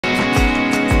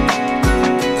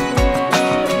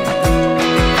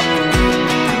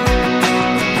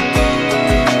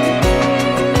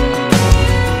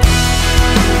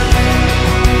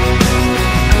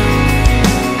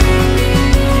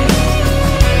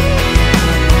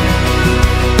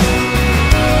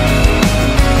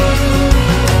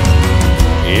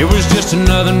Just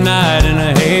another night in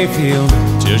a hayfield,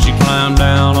 till she climbed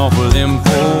down off of them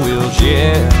 4 wheels.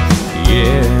 Yeah,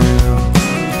 yeah.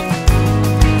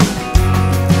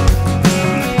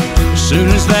 As soon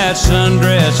as that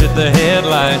sundress hit the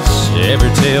headlights, every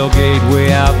tailgate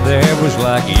way out there was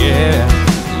like, yeah,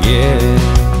 yeah.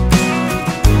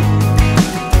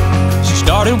 She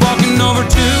started walking over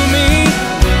to me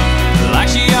like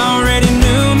she already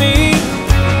knew me.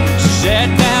 She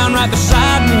sat down right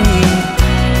beside me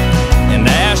and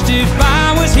asked if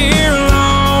I was here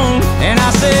alone. And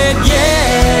I said,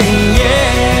 yeah,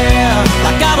 yeah,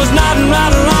 like I was nodding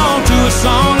right along to a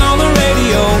song on the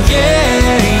radio.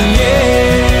 Yeah,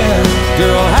 yeah,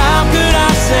 girl, how could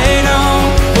I say no?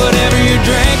 Whatever you're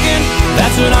drinking,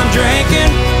 that's what I'm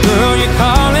drinking. Girl, you're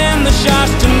calling the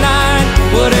shots tonight.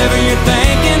 Whatever you're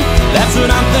thinking, that's what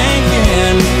I'm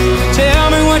thinking. Tell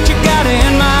me what you got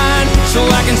in mind, so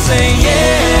I can say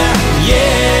yeah,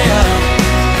 yeah,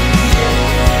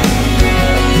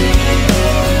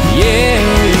 yeah,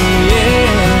 yeah.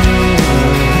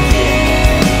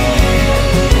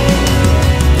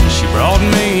 She brought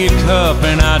me a cup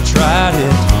and I tried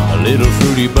it, a little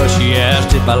fruity, but she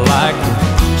asked if I liked it.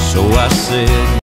 So I said